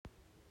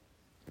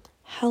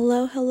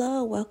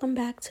Hello. Welcome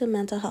back to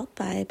Mental Health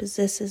Vibes.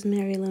 This is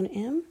Mary Loon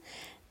M.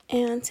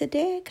 And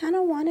today I kind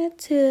of wanted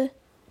to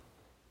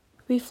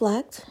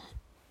reflect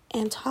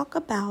and talk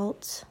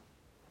about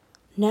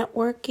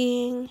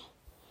networking,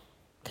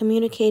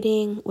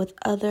 communicating with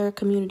other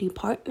community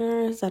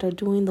partners that are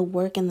doing the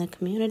work in the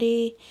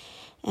community,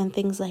 and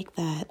things like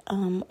that.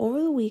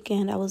 Over the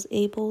weekend, I was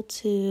able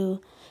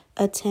to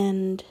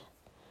attend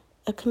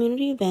a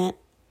community event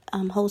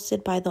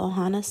hosted by the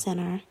Ohana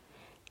Center.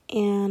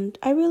 And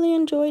I really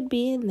enjoyed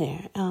being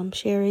there,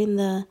 sharing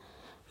the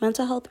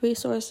mental health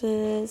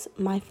resources,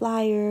 my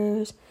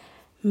flyers,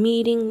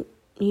 meeting,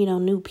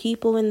 new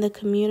people in the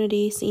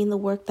community, seeing the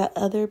work that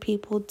other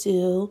people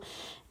do.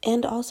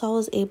 And also I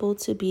was able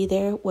to be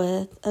there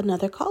with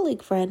another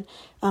colleague friend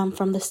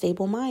from the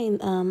Stable Mind.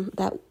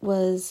 That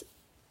was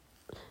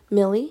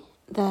Millie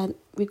that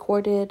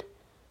recorded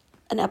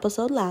an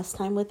episode last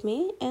time with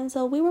me. And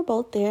so we were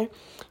both there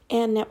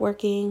and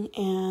networking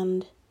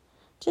and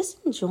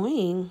just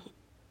enjoying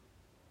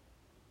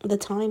the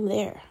time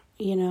there,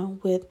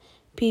 with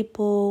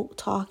people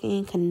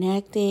talking,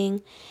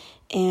 connecting,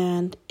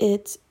 and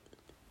it's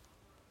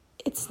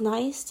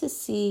nice to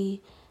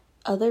see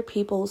other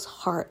people's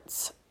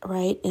hearts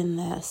right in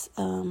this,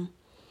 and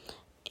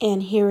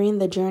hearing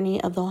the journey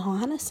of the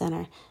Ohana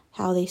Center,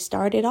 how they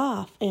started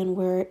off and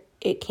where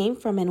it came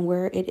from and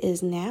where it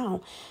is now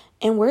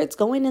and where it's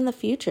going in the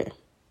future.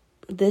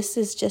 This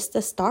is just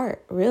the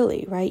start,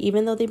 really, right?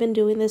 Even though they've been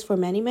doing this for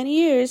many, many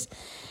years,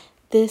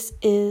 this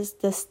is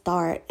the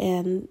start.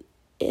 And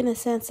in a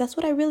sense, that's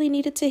what I really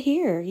needed to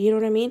hear. You know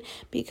what I mean?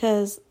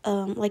 Because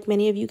like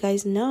many of you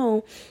guys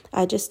know,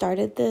 I just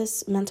started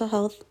this mental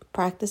health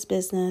practice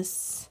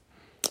business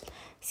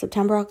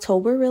September,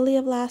 October, really,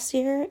 of last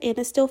year. And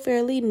it's still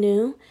fairly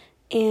new.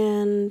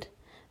 And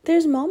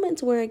there's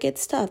moments where it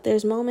gets tough.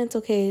 There's moments,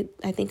 okay,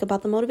 I think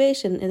about the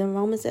motivation. And there are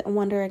moments that I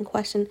wonder and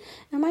question,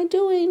 am I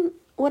doing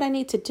what I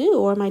need to do,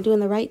 or am I doing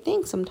the right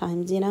thing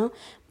sometimes,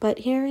 But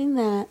hearing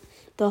that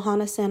the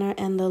Ohana Center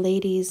and the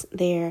ladies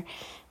there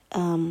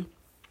going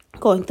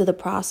through the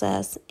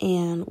process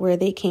and where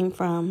they came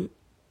from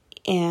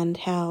and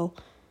how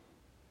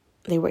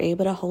they were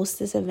able to host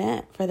this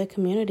event for the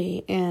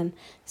community, and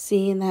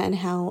seeing that and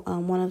how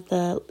one of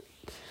the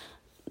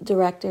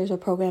directors or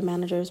program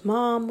managers'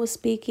 mom was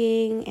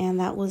speaking, and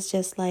that was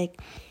just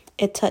like,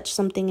 it touched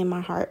something in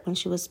my heart when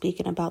she was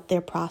speaking about their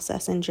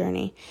process and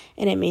journey,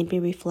 and it made me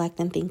reflect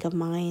and think of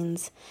mine.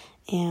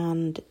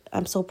 And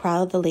I'm so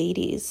proud of the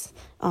ladies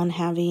on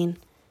having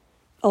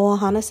a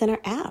Ohana Center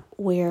app,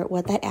 where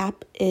what that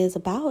app is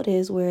about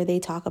is where they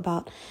talk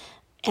about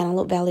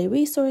Antelope Valley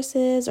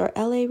resources or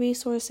LA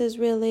resources,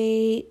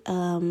 really,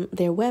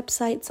 their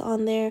websites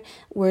on there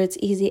where it's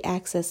easy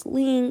access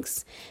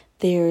links.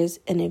 There's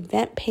an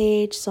event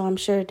page, so I'm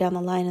sure down the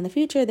line in the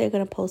future, they're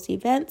going to post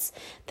events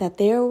that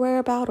they're aware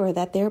about or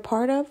that they're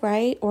part of,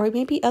 right? Or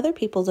maybe other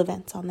people's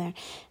events on there.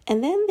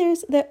 And then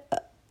there's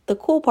the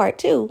cool part,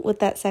 too, with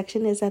that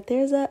section is that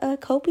there's a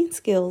coping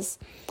skills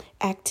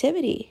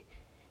activity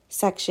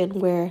section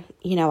where,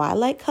 I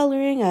like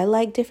coloring, I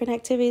like different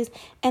activities,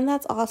 and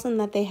that's awesome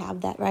that they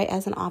have that, right,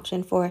 as an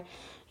option for,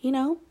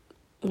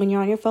 when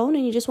you're on your phone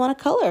and you just want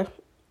to color,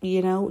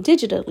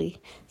 digitally.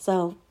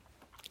 So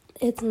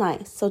it's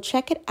nice. So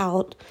check it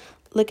out.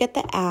 Look at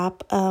the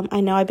app.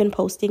 I know I've been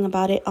posting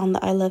about it on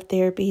the I Love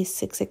Therapy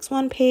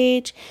 661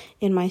 page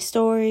in my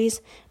stories,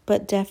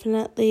 but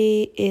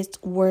definitely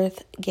it's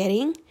worth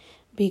getting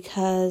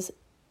because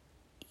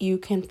you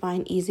can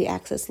find easy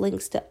access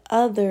links to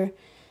other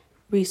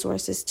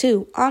resources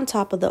too, on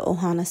top of the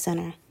Ohana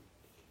Center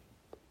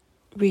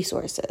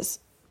resources.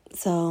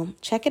 So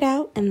check it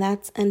out.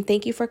 And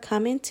thank you for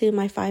coming to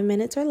my 5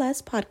 minutes or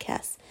less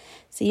podcast.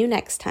 See you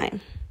next time.